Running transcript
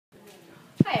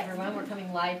Hi everyone, we're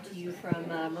coming live to you from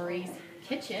Marie's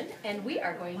kitchen, and we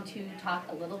are going to talk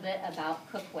a little bit about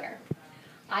cookware.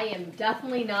 I am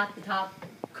definitely not the top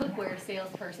cookware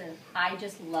salesperson. I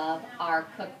just love our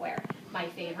cookware. My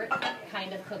favorite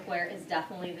kind of cookware is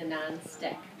definitely the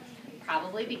non-stick,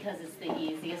 probably because it's the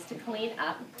easiest to clean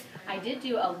up. I did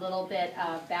do a little bit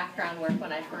of background work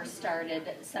when I first started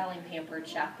selling Pampered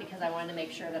Chef because I wanted to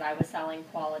make sure that I was selling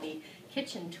quality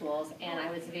kitchen tools, and I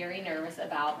was very nervous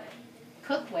about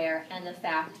cookware and the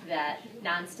fact that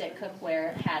nonstick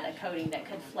cookware had a coating that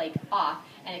could flake off,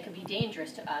 and it could be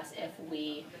dangerous to us if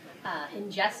we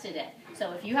ingested it.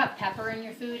 So if you have pepper in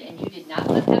your food and you did not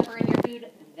put pepper in your food,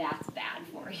 that's bad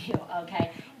for you,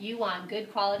 okay? You want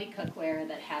good quality cookware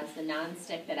that has the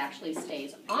nonstick that actually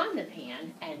stays on the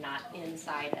pan and not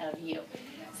inside of you.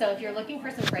 So if you're looking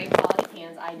for some great quality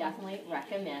pans, I definitely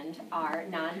recommend our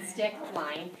nonstick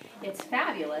line. It's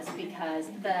fabulous because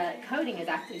the coating is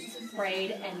actually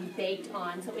sprayed and baked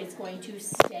on, so it's going to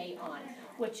stay on,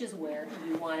 which is where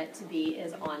you want it to be,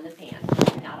 is on the pan,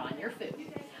 not on your food.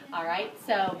 All right,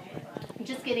 so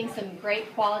just getting some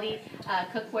great quality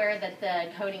cookware that the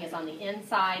coating is on the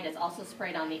inside. It's also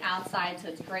sprayed on the outside, so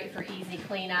it's great for easy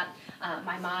cleanup.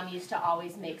 My mom used to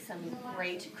always make some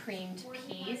great creamed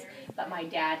peas, but my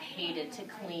dad hated to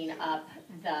clean up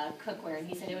the cookware, and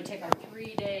he said it would take him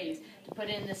 3 days to put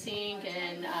it in the sink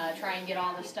and try and get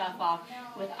all the stuff off.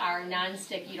 With our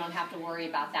nonstick, you don't have to worry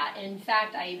about that. In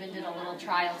fact, I even did a little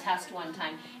trial test one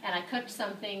time, and I cooked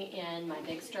something in my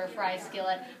big stir-fry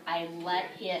skillet. I let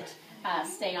it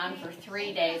stay on for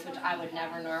 3 days, which I would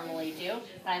never normally do.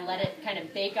 But I let it kind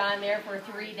of bake on there for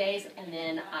 3 days, and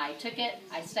then I took it,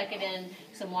 I stuck it in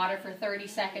some water for 30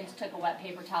 seconds, took a wet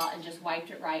paper towel, and just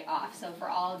wiped it right off. So for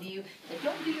all of you that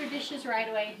don't do your dishes right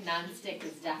away, nonstick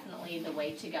is definitely the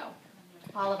way to go.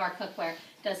 All of our cookware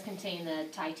does contain the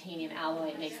titanium alloy.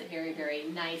 It makes it very, very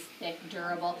nice, thick,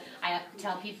 durable. I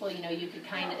tell people, you know, you could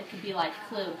it could be like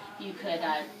Clue. You could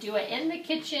do it in the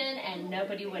kitchen and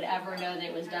nobody would ever know that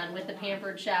it was done with the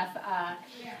Pampered Chef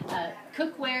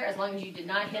cookware, as long as you did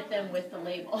not hit them with the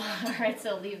label. All right,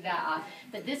 so leave that off.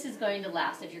 But this is going to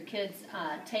last. If your kids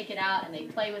take it out and they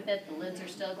play with it, the lids are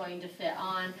still going to fit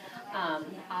on.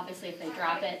 Obviously, if they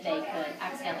drop it, they could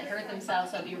accidentally hurt themselves,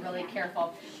 so be really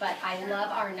careful. But I love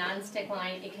our nonstick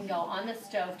line. It can go on the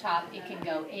stovetop. It can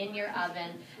go in your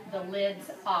oven. The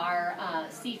lids are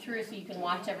see-through, so you can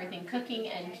watch everything cooking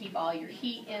and keep all your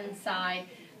heat inside.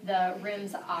 The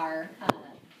rims are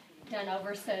done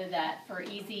over so that for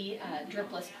easy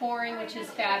dripless pouring, which is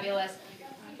fabulous.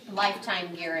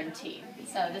 Lifetime guarantee.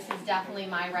 So this is definitely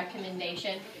my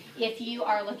recommendation. If you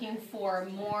are looking for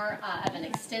more of an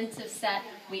extensive set,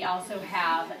 we also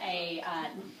have a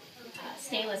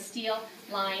stainless steel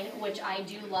line, which I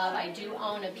do love. I do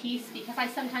own a piece because I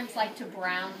sometimes like to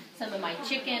brown some of my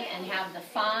chicken and have the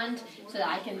fond so that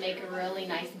I can make a really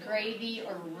nice gravy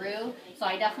or roux. So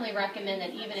I definitely recommend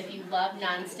that even if you love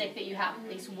nonstick, that you have at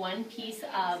least one piece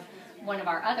of one of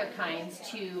our other kinds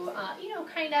to,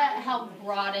 kind of help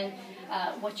broaden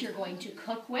what you're going to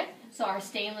cook with. So our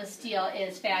stainless steel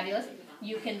is fabulous.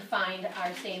 You can find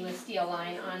our stainless steel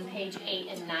line on page 8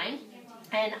 and 9.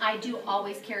 And I do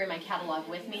always carry my catalog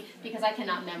with me because I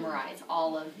cannot memorize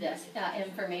all of this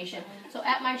information. So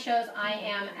at my shows, I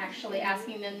am actually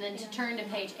asking them then to turn to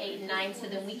page 8 and 9 so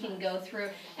that we can go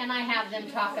through, and I have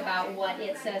them talk about what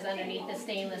it says underneath the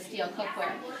stainless steel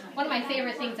cookware. One of my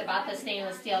favorite things about the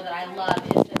stainless steel that I love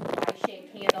is the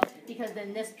Y-shaped handle, because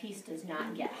then this piece does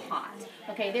not get hot.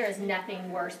 Okay, there is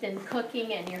nothing worse than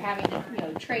cooking and you're having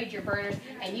to trade your burners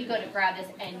and you go to grab this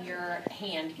and your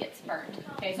hand gets burned.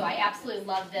 Okay, so I absolutely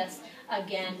love this.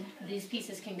 Again, these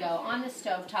pieces can go on the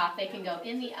stovetop, they can go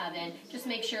in the oven. Just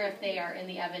make sure if they are in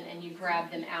the oven and you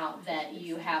grab them out that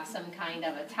you have some kind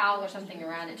of a towel or something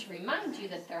around it to remind you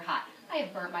that they're hot. I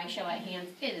have burnt my show at hands.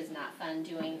 It is not fun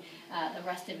doing the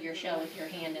rest of your show with your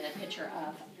hand in a pitcher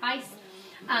of ice.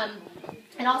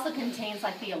 It also contains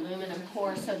like the aluminum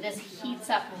core, so this heats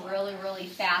up really, really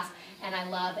fast, and I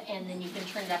love, and then you can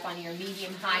turn it up on your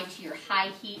medium-high to your high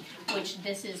heat, which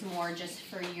this is more just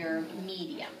for your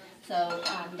medium. So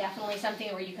definitely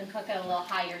something where you can cook at a little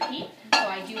higher heat. So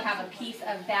I do have a piece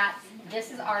of that.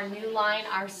 This is our new line,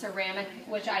 our ceramic,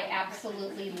 which I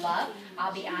absolutely love.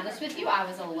 I'll be honest with you, I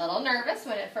was a little nervous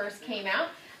when it first came out.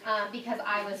 Because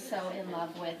I was so in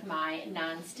love with my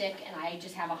nonstick, and I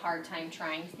just have a hard time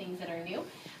trying things that are new.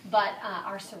 But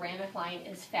our ceramic line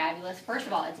is fabulous. First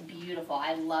of all, it's beautiful.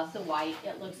 I love the white.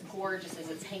 It looks gorgeous as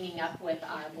it's hanging up with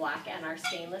our black and our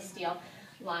stainless steel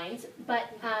lines. But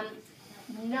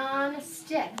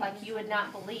non-stick like you would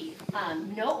not believe.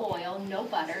 No oil, no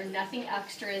butter, nothing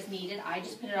extra is needed. I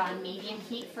just put it on medium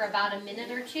heat for about a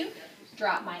minute or two.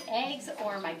 Drop my eggs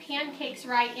or my pancakes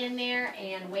right in there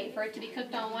and wait for it to be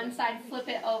cooked on one side, flip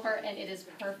it over, and it is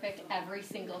perfect every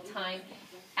single time.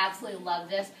 Absolutely love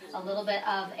this. A little bit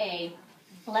of a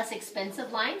less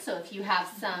expensive line, so if you have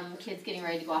some kids getting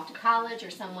ready to go off to college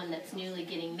or someone that's newly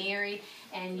getting married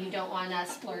and you don't want to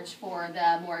splurge for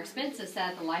the more expensive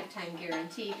set, the lifetime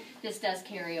guarantee, this does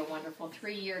carry a wonderful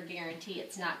 3-year guarantee.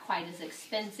 It's not quite as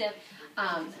expensive,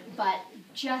 but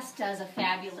just does a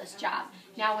fabulous job.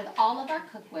 Now with all of our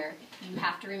cookware, you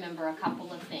have to remember a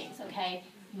couple of things, okay?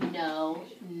 No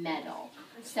metal.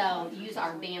 So use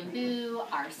our bamboo,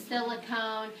 our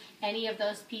silicone, any of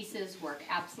those pieces work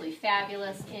absolutely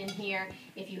fabulous in here.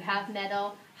 If you have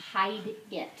metal, hide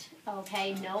it,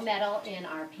 okay? No metal in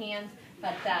our pans,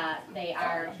 but they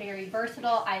are very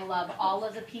versatile. I love all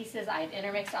of the pieces. I've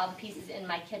intermixed all the pieces in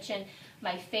my kitchen.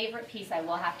 My favorite piece, I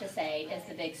will have to say, is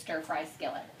the big stir-fry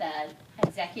skillet, the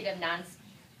executive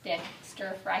non-stick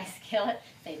stir-fry skillet.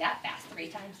 Say that fast 3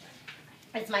 times.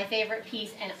 It's my favorite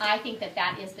piece, and I think that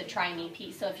that is the try me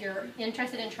piece. So if you're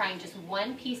interested in trying just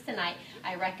one piece tonight,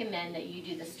 I recommend that you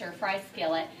do the stir-fry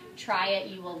skillet. Try it,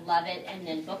 you will love it, and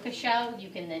then book a show. You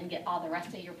can then get all the rest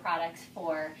of your products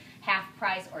for half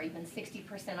price or even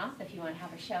 60% off if you want to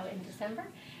have a show in December,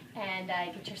 and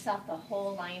get yourself the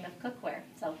whole line of cookware.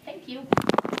 So thank you.